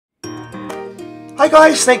Hi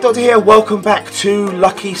guys, SnakeDoctor here. Welcome back to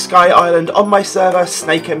Lucky Sky Island on my server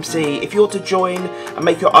SnakeMC. If you want to join and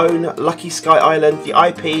make your own Lucky Sky Island, the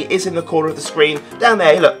IP is in the corner of the screen. Down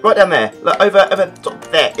there, look, right down there. Look, over top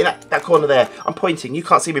there, in that corner there. I'm pointing. You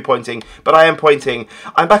can't see me pointing, but I am pointing.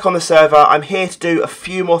 I'm back on the server. I'm here to do a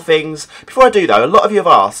few more things. Before I do though, a lot of you have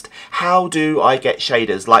asked, how do I get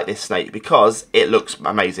shaders like this snake? Because it looks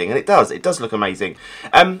amazing, and it does look amazing.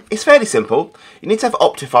 It's fairly simple. You need to have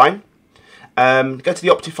Optifine. Go to the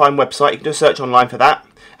Optifine website. You can do a search online for that,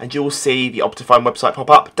 and you will see the Optifine website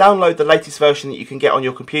pop up. Download the latest version that you can get on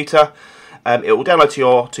your computer. It will download to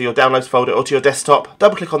your downloads folder or to your desktop.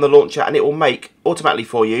 Double click on the launcher, and it will make automatically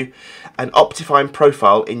for you an Optifine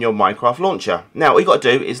profile in your Minecraft launcher. Now, all you've got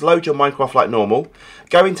to do is load your Minecraft like normal,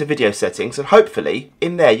 go into video settings, and hopefully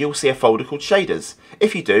in there you'll see a folder called shaders.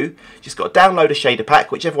 If you do, you just got to download a shader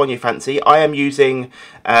pack, whichever one you fancy. I'm using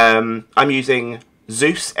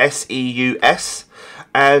Zeus, S-E-U-S,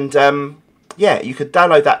 and yeah, you could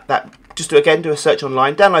download that. Just do a search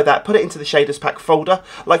online, download that, put it into the shaders pack folder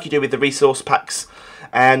like you do with the resource packs,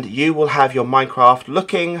 and you will have your Minecraft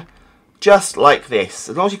looking just like this.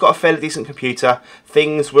 As long as you've got a fairly decent computer,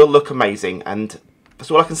 things will look amazing, and that's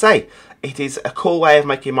all I can say. It is a cool way of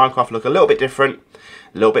making Minecraft look a little bit different,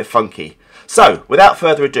 a little bit funky. So without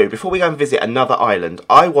further ado, before we go and visit another island,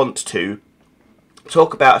 I want to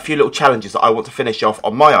talk about a few little challenges that I want to finish off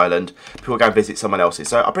on my island before we go and visit someone else's.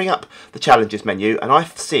 So I bring up the challenges menu, and I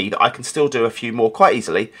see that I can still do a few more quite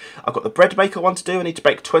easily. I've got the bread maker one to do. I need to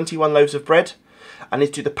bake 21 loaves of bread. I need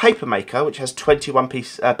to do the paper maker, which has 21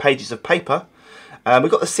 pages of paper.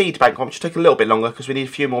 We've got the seed bank one, which will take a little bit longer because we need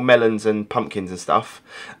a few more melons and pumpkins and stuff.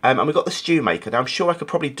 And we've got the stew maker. Now, I'm sure I could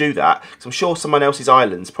probably do that because I'm sure someone else's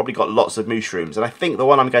island's probably got lots of mushrooms. And I think the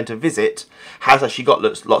one I'm going to visit has actually got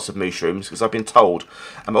lots of mushrooms because I've been told.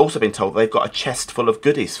 I've also been told they've got a chest full of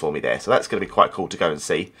goodies for me there. So that's going to be quite cool to go and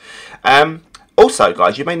see. Also,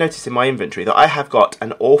 guys, you may notice in my inventory that I have got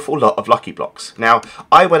an awful lot of lucky blocks. Now,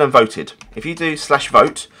 I went and voted. If you do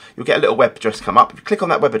 /vote, you'll get a little web address come up. If you click on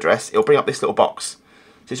that web address, it'll bring up this little box.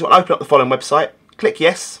 So if you want to open up the following website, click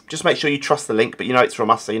yes. Just make sure you trust the link, but you know it's from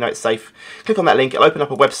us, so you know it's safe. Click on that link, it'll open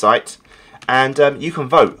up a website, and you can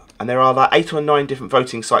vote. And there are like 8 or 9 different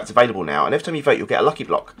voting sites available now. And every time you vote, you'll get a lucky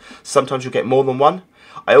block. Sometimes you'll get more than one.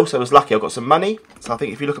 I also was lucky, I got some money. So I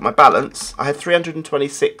think if you look at my balance, I had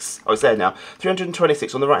 326, oh it's there now,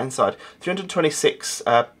 326 on the right hand side, 326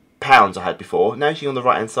 pounds I had before. Now you see on the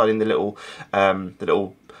right hand side in the little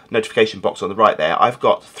notification box on the right there, I've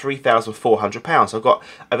got £3,400. So I've got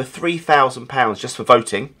over £3,000 just for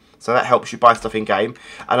voting. So that helps you buy stuff in game.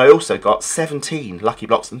 And I also got 17 lucky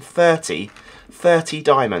blocks and 30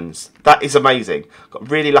 diamonds. That is amazing.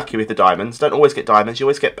 Got really lucky with the diamonds. Don't always get diamonds. You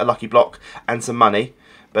always get a lucky block and some money.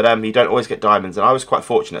 But you don't always get diamonds, and I was quite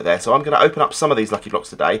fortunate there. So I'm going to open up some of these lucky blocks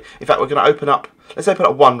today. In fact, we're going to open up, let's open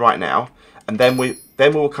up one right now, and then we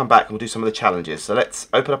will come back and we'll do some of the challenges. So let's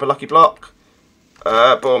open up a lucky block.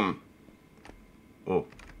 Boom. Oh,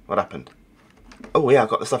 what happened? Oh yeah, I've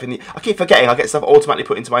got the stuff in the... I keep forgetting I get stuff automatically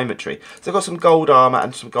put into my inventory. So I've got some gold armour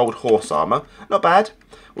and some gold horse armour. Not bad.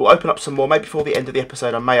 We'll open up some more. Maybe before the end of the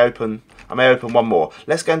episode I may open one more.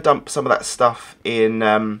 Let's go and dump some of that stuff in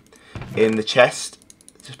the chest.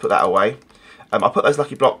 Just put that away. I'll put those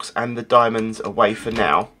lucky blocks and the diamonds away for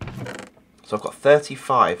now. So I've got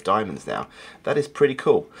 35 diamonds now. That is pretty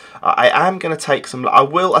cool. I am going to take some...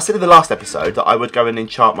 I said in the last episode that I would go and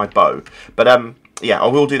enchant my bow. But yeah, I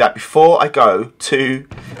will do that before I go to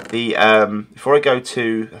the...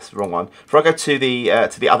 that's the wrong one. Before I go to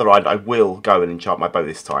the other island, I will go and enchant my bow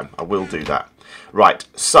this time. I will do that. Right,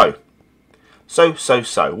 so...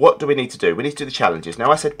 what do we need to do? We need to do the challenges.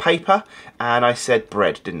 Now, I said paper and I said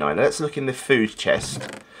bread, didn't I? Now, let's look in the food chest.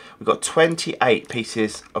 We've got 28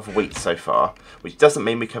 pieces of wheat so far, which doesn't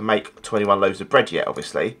mean we can make 21 loaves of bread yet,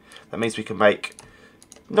 obviously. That means we can make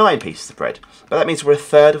 9 pieces of bread. But that means we're a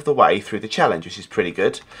third of the way through the challenge, which is pretty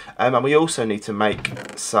good. And we also need to make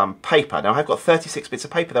some paper. Now, I've got 36 bits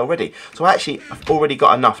of paper there already. So I actually have already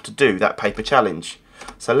got enough to do that paper challenge.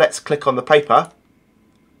 So let's click on the paper.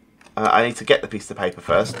 I need to get the piece of paper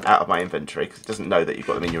first out of my inventory because it doesn't know that you've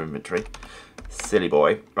got them in your inventory. Silly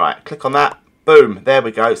boy. Right, click on that. Boom, there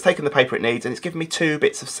we go. It's taken the paper it needs and it's given me 2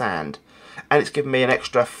 bits of sand. And it's given me an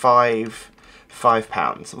extra £5.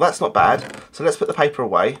 Well, that's not bad. So let's put the paper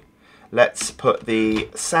away. Let's put the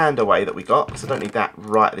sand away that we got because I don't need that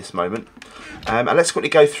right at this moment. And let's quickly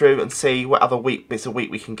go through and see what other bits of wheat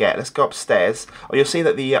we can get. Let's go upstairs. Oh, you'll see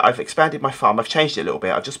that I've expanded my farm. I've changed it a little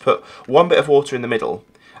bit. I've just put 1 bit of water in the middle.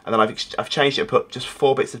 And then I've changed it and put just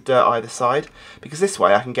 4 bits of dirt either side. Because this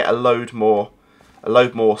way I can get a load more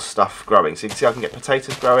stuff growing. So you can see I can get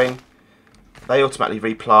potatoes growing. they automatically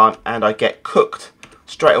replant, and I get cooked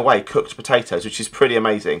straight away, cooked potatoes, which is pretty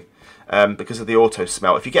amazing because of the auto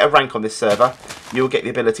smelt. If you get a rank on this server, you'll get the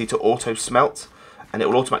ability to auto smelt, and it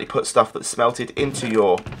will automatically put stuff that's smelted into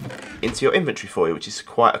your inventory for you, which is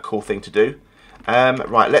quite a cool thing to do.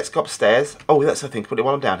 Right, let's go upstairs. Oh, that's the thing. Put it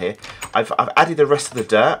while I'm down here. I've added the rest of the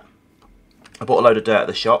dirt. I bought a load of dirt at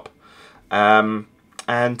the shop,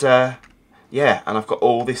 yeah, and I've got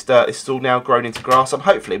all this dirt. This is all now grown into grass. And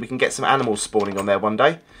hopefully we can get some animals spawning on there one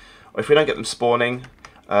day. Or if we don't get them spawning,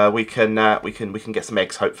 we can get some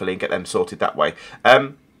eggs hopefully and get them sorted that way.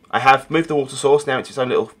 I have moved the water source now into its own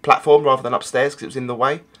little platform rather than upstairs because it was in the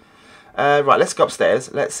way. Right, let's go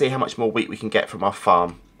upstairs. Let's see how much more wheat we can get from our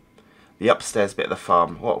farm. The upstairs bit of the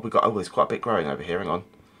farm. What have we got? Oh, there's quite a bit growing over here. Hang on.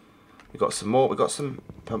 We've got some more. We've got some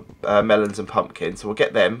melons and pumpkins. So we'll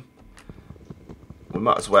get them. We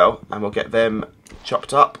might as well. And we'll get them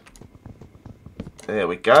chopped up. There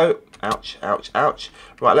we go. Ouch, ouch, ouch.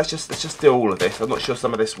 Right, let's just do all of this. I'm not sure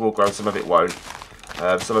some of this will grow, some of it won't.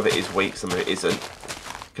 Some of it is wheat, some of it isn't.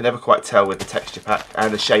 Can never quite tell with the texture pack.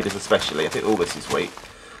 And the shaders especially. I think all this is wheat.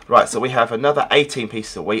 Right, so we have another 18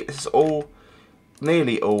 pieces of wheat. This is all,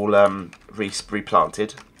 nearly all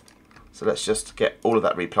replanted. So let's just get all of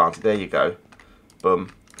that replanted. There you go.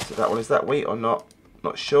 Boom. So that one, is that wheat or not?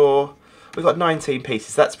 Not sure. We've got 19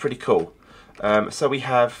 pieces. That's pretty cool. So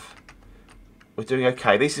we're doing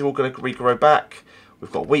okay. These are all going to regrow back.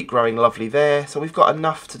 We've got wheat growing lovely there. So we've got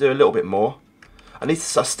enough to do a little bit more. I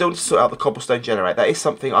still need to sort out the cobblestone generator. That is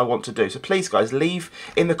something I want to do. So please, guys, leave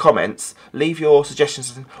in the comments. Leave your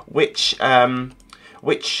suggestions. Which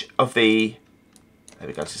of the... There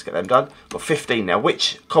we go, let's just get them done. Got 15 now.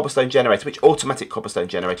 Which cobblestone generator, which automatic cobblestone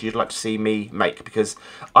generator you'd like to see me make? Because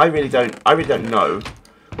I really don't know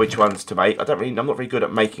which ones to make. I'm not very good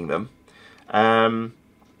at making them. And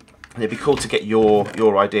it'd be cool to get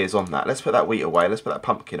your ideas on that. Let's put that wheat away. Let's put that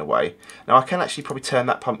pumpkin away. Now I can actually probably turn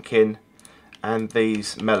that pumpkin and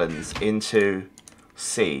these melons into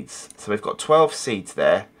seeds. So we've got 12 seeds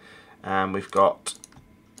there, and we've got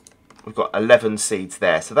 11 seeds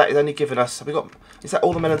there. So that is only giving us. Is that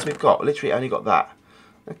all the melons we've got? Literally only got that.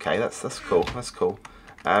 Okay, that's cool. That's cool.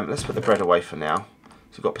 Let's put the bread away for now.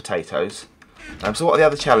 So we've got potatoes. So what are the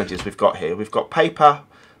other challenges we've got here? We've got paper.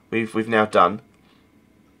 We've now done.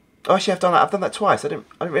 Oh, actually, I've done that twice. I didn't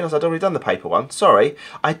realise I'd already done the paper one. Sorry,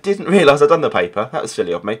 I didn't realise I'd done the paper. That was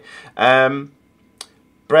silly of me.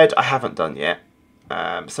 Bread I haven't done yet.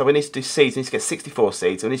 So we need to do seeds. We need to get 64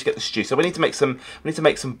 seeds. We need to get the stew. So we need to make some. We need to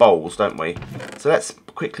make some bowls, don't we? So let's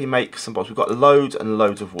quickly make some bowls. We've got loads and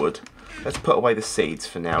loads of wood. Let's put away the seeds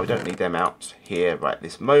for now. We don't need them out here right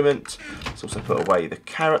this moment. Let's also put away the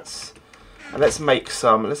carrots. And let's make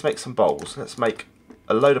some. Let's make some bowls. Let's make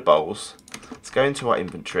a load of bowls. Let's go into our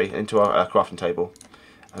inventory, into our crafting table,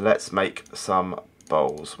 and let's make some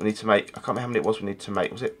bowls. We need to make. I can't remember how many it was. We need to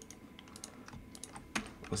make.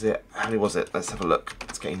 How many was it? Let's have a look.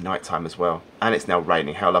 It's getting night time as well. And it's now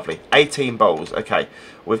raining. How lovely. 18 bowls. Okay.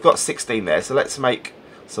 We've got 16 there. So let's make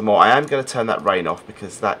some more. I am going to turn that rain off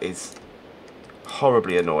because that is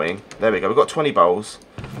horribly annoying. There we go. We've got 20 bowls.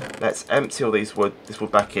 Let's empty all this wood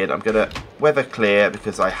back in. I'm going to weather clear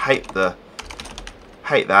because I hate that.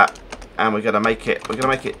 And we're going to make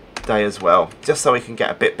it day as well. Just so we can get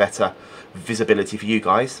a bit better visibility for you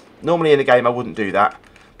guys. Normally in a game I wouldn't do that.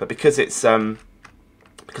 But because it's...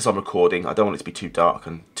 because I'm recording, I don't want it to be too dark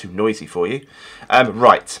and too noisy for you.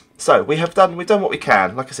 Right, so we've done what we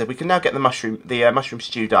can. Like I said, we can now get the mushroom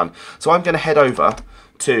stew done. So I'm going to head over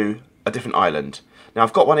to a different island. Now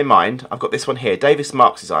I've got one in mind. I've got this one here, Davis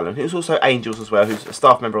Marks' island, who's also Angels as well, who's a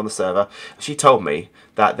staff member on the server. She told me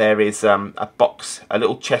that there is a box, a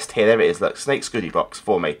little chest here. There it is, look, Snake's goodie box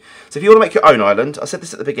for me. So if you want to make your own island, I said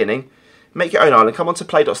this at the beginning. Make your own island, come on to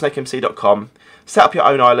play.snakemc.com, set up your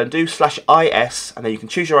own island, do /IS, and then you can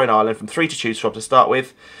choose your own island from 3 to choose from to start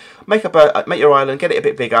with. Make your island, get it a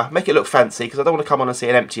bit bigger, make it look fancy, because I don't want to come on and see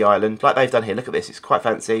an empty island like they've done here. Look at this, it's quite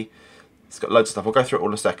fancy. It's got loads of stuff, we'll go through it all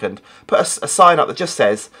in a second. Put a sign up that just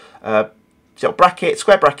says, bracket,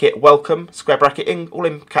 square bracket, welcome, square bracket, all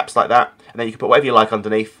in caps like that, and then you can put whatever you like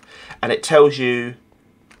underneath, and it tells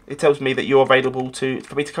me that you're available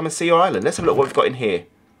for me to come and see your island. Let's have a look what we've got in here.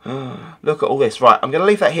 Look at all this. Right, I'm going to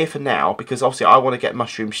leave that here for now because obviously I want to get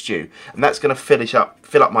mushroom stew, and that's going to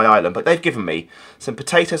fill up my island. But they've given me some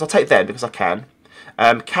potatoes. I'll take them because I can.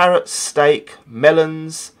 Carrots, steak,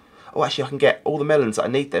 melons. Oh, actually, I can get all the melons that I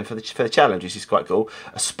need then for the challenge, which is quite cool.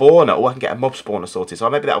 A spawner. Oh, I can get a mob spawner sorted. So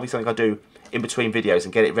maybe that'll be something I do in between videos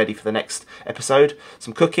and get it ready for the next episode.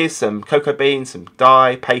 Some cookies, some cocoa beans, some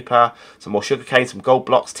dye, paper, some more sugarcane, some gold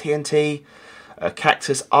blocks, TNT.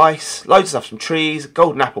 Cactus, ice, loads of stuff, some trees,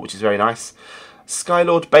 golden apple, which is very nice.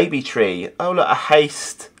 Skylord baby tree. Oh look, a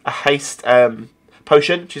haste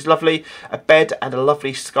potion, which is lovely. A bed and a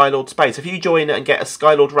lovely Skylord spade. So if you join and get a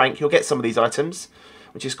Skylord rank, you'll get some of these items,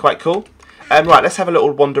 which is quite cool. Right, let's have a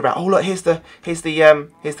little wander about. Oh look, here's the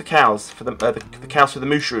cows for the cows for the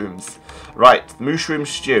mushrooms. Right, mushroom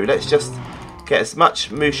stew. Let's just get as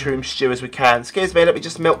much mushroom stew as we can. Excuse me, let me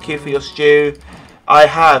just milk you for your stew. I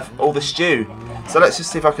have all the stew. So let's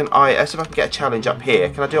just see if I can get a challenge up here.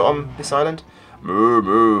 Can I do it on this island? Moo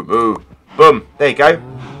moo moo. Boom. There you go.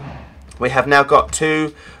 We have now got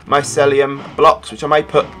 2 mycelium blocks, which I may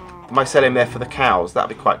put mycelium there for the cows.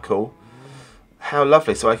 That'd be quite cool. How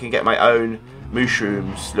lovely! So I can get my own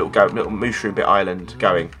mushrooms, little mushroom bit island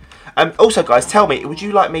going. Also, guys, tell me, would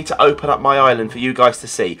you like me to open up my island for you guys to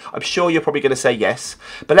see? I'm sure you're probably going to say yes,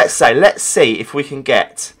 but let's see if we can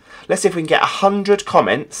get 100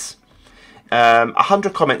 comments.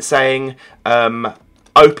 100 comments saying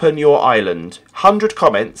open your island. 100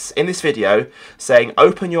 comments in this video saying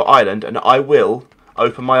open your island, and I will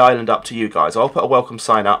open my island up to you guys. I'll put a welcome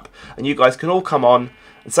sign up, and you guys can all come on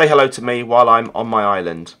and say hello to me while I'm on my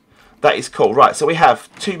island. That is cool. Right, so we have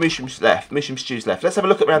 2 mushroom stews left. Let's have a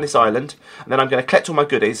look around this island, and then I'm going to collect all my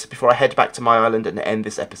goodies before I head back to my island and end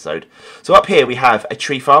this episode. So up here we have a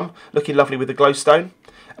tree farm, looking lovely with the glowstone,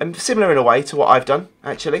 and similar in a way to what I've done,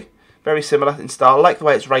 actually. Very similar in style. I like the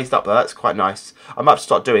way it's raised up though, that's quite nice. I might have to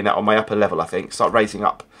start doing that on my upper level, I think. Start raising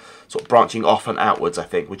up, sort of branching off and outwards, I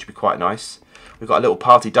think, which would be quite nice. We've got a little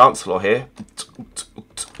party dance floor here.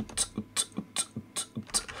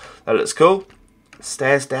 That looks cool.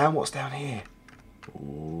 Stairs down. What's down here?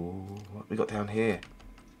 Ooh, what have we got down here?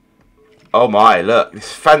 Oh my, look.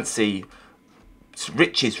 This fancy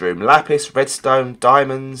riches room. Lapis, redstone,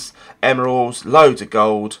 diamonds, emeralds, loads of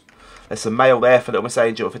gold. There's some mail there for Little Miss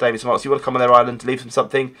Angel, for David Smart. So you want to come on their island, leave them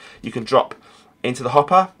something, you can drop into the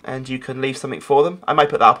hopper and you can leave something for them. I may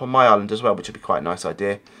put that up on my island as well, which would be quite a nice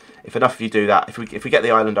idea. If enough of you do that, if we get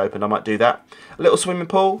the island open, I might do that. A little swimming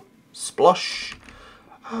pool. Splosh.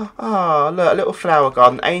 Ah, look, a little flower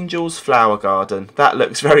garden, Angel's Flower Garden. That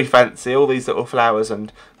looks very fancy. All these little flowers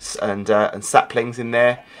and saplings in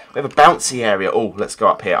there. We have a bouncy area. Oh, let's go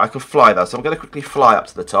up here. I can fly though, so I'm going to quickly fly up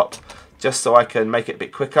to the top, just so I can make it a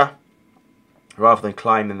bit quicker, rather than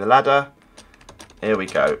climbing the ladder. Here we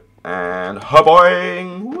go, and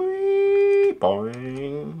boing, wee,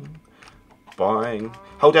 boing, boing.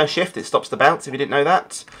 Hold down Shift; it stops the bounce. If you didn't know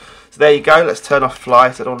that. So there you go. Let's turn off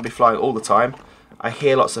fly, so I don't want to be flying all the time. I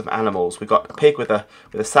hear lots of animals. We've got a pig with a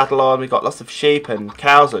saddle on. We've got lots of sheep and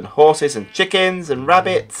cows and horses and chickens and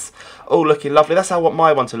rabbits. All looking lovely. That's how I want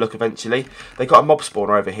my one to look eventually. They've got a mob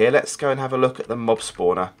spawner over here. Let's go and have a look at the mob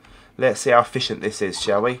spawner. Let's see how efficient this is,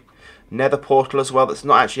 shall we? Nether portal as well, that's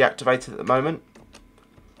not actually activated at the moment.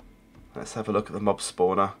 Let's have a look at the mob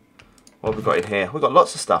spawner. What have we got in here? We've got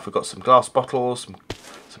lots of stuff. We've got some glass bottles,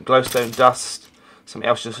 some glowstone dust. Something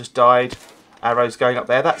else just died. Arrows going up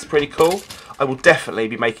there. That's pretty cool. I will definitely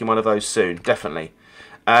be making one of those soon. Definitely.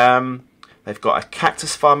 They've got a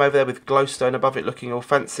cactus farm over there with glowstone above it looking all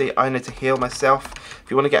fancy. I need to heal myself.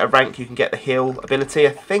 If you want to get a rank, you can get the heal ability.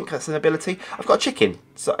 I think that's an ability. I've got a chicken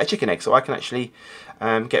egg, so I can actually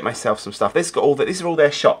get myself some stuff. These are all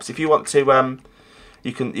their shops. If you want to,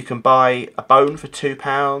 you can buy a bone for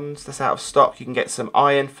 £2. That's out of stock. You can get some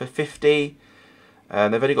iron for 50.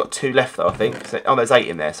 They've only got 2 left though, I think. So, oh, there's 8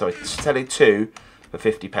 in there. Sorry, selling 2 for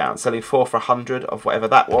 £50. Selling 4 for 100 of whatever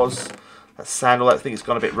that was. That's sandal. I think it's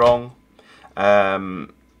gone a bit wrong.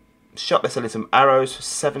 Shop, they're selling some arrows for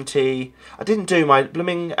 70. I didn't do my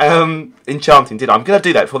blooming enchanting, did I? I'm going to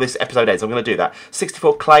do that before this episode ends. I'm going to do that.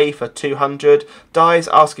 64 clay for 200. Dyes,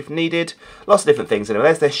 ask if needed. Lots of different things. Anyway,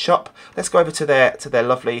 there's their shop. Let's go over to their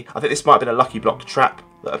lovely. I think this might have been a lucky block trap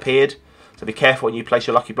that appeared. So be careful when you place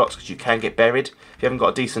your lucky blocks because you can get buried. If you haven't got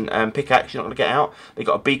a decent pickaxe, you're not going to get out. They've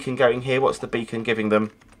got a beacon going here. What's the beacon giving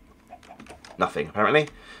them? Nothing, apparently.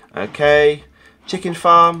 Okay. Chicken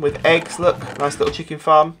farm with eggs. Look, nice little chicken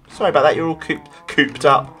farm. Sorry about that. You're all cooped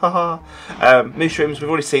up. Haha. Mushrooms. We've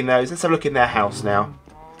already seen those. Let's have a look in their house now.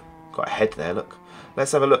 Got a head there. Look.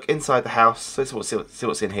 Let's have a look inside the house. Let's see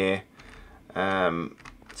what's in here. Some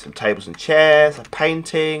tables and chairs. A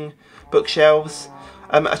painting. Bookshelves.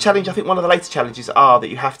 A challenge. I think one of the later challenges are that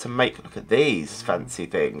you have to make. Look at these fancy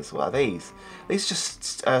things. What are these? These are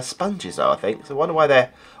just sponges, though. I think. So I wonder why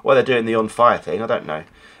they're doing the on fire thing. I don't know.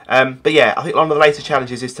 But yeah, I think one of the later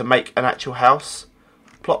challenges is to make an actual house.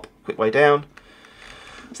 Plop, quick way down.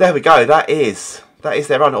 So there we go. That is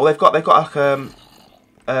their run. Oh, they've got like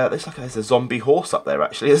there's a zombie horse up there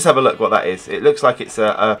actually. Let's have a look what that is. It looks like it's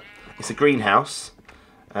a greenhouse.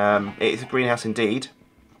 It is a greenhouse indeed.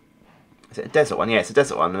 Is it a desert one? Yeah, it's a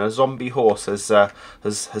desert one. And a zombie horse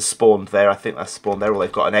has spawned there. I think that's spawned there, or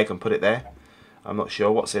they've got an egg and put it there. I'm not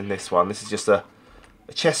sure what's in this one. This is just a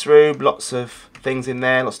chest room. Lots of things in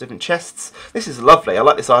there. Lots of different chests. This is lovely. I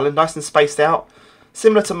like this island. Nice and spaced out.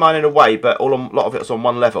 Similar to mine in a way, but a lot of it's on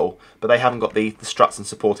one level. But they haven't got the struts and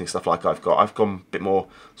supporting stuff like I've got. I've gone a bit more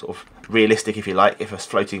sort of realistic, if you like, if a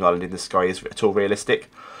floating island in the sky is at all realistic.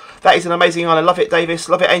 That is an amazing island. Love it, Davis.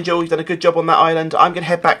 Love it, Angel. You've done a good job on that island. I'm going to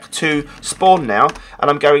head back to spawn now, and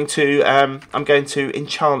I'm going to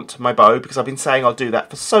enchant my bow, because I've been saying I'll do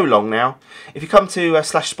that for so long now. If you come to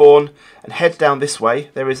 /spawn and head down this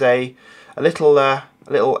way, there is a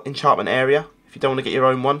little enchantment area. If you don't want to get your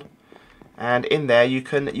own one, and in there you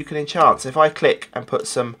can enchant. So if I click and put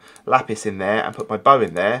some lapis in there and put my bow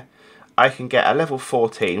in there, I can get a level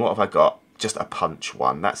 14. What have I got? Just a punch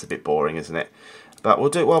one. That's a bit boring, isn't it? But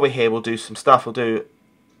we'll do it while we're here. We'll do some stuff. We'll do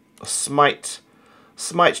a smite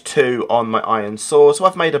 2 on my iron sword. So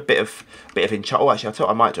I've made a bit of enchant. Oh, actually, I'll tell you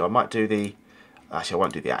what I might do. I might do the. Actually, I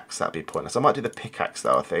won't do the axe. That'd be pointless. I might do the pickaxe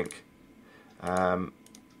though, I think. There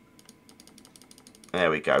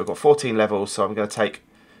we go. We've got 14 levels, so I'm going to take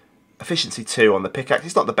efficiency 2 on the pickaxe.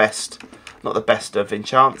 It's not the best of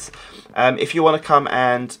enchants. If you want to come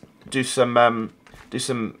and do some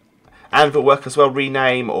anvil work as well,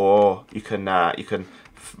 rename, or you can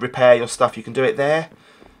repair your stuff, you can do it there.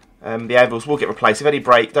 The anvils will get replaced. If any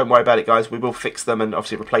break, don't worry about it, guys. We will fix them and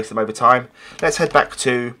obviously replace them over time. Let's head back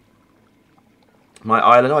to my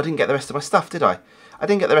island. Oh, I didn't get the rest of my stuff, did I? I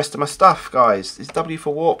didn't get the rest of my stuff, guys. Is W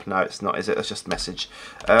for warp? No, it's not, is it? That's just message.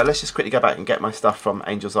 Let's just quickly go back and get my stuff from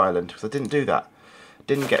Angel's Island, because I didn't do that.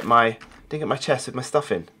 Didn't get my chest with my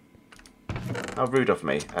stuff in. How rude of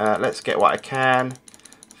me. Let's get what I can.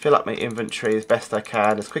 Fill up my inventory as best I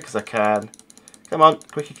can, as quick as I can. Come on,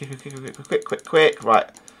 quick. Right,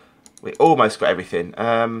 we almost got everything.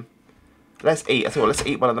 Let's eat. I thought, let's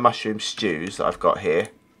eat one of the mushroom stews that I've got here.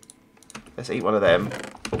 Let's eat one of them.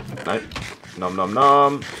 No, nom nom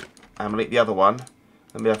nom. And we'll eat the other one.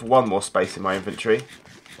 Then we have one more space in my inventory.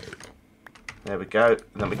 There we go.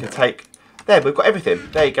 And then we can take. There, we've got everything.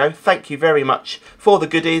 There you go. Thank you very much for the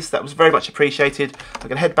goodies. That was very much appreciated. I'm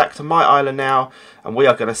going to head back to my island now, and we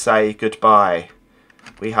are going to say goodbye.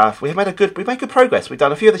 We've made good progress. We've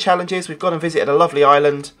done a few of the challenges. We've gone and visited a lovely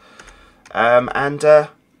island,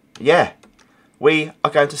 yeah, we are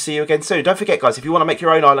going to see you again soon. Don't forget, guys, if you want to make your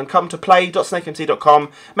own island, come to play.snakemc.com,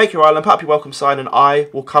 make your island, put up your welcome sign, and I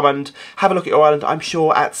will come and have a look at your island, I'm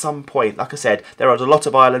sure, at some point. Like I said, there are a lot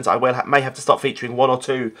of islands. I may have to start featuring 1 or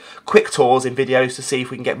 2 quick tours in videos to see if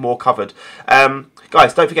we can get more covered.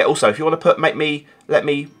 Guys, don't forget also, if you want to let me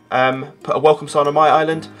put a welcome sign on my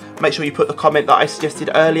island, make sure you put the comment that I suggested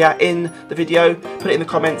earlier in the video, put it in the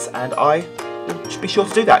comments, and I will be sure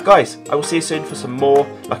to do that. Guys, I will see you soon for some more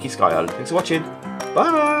Lucky Sky Island. Thanks for watching.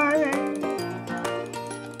 Bye!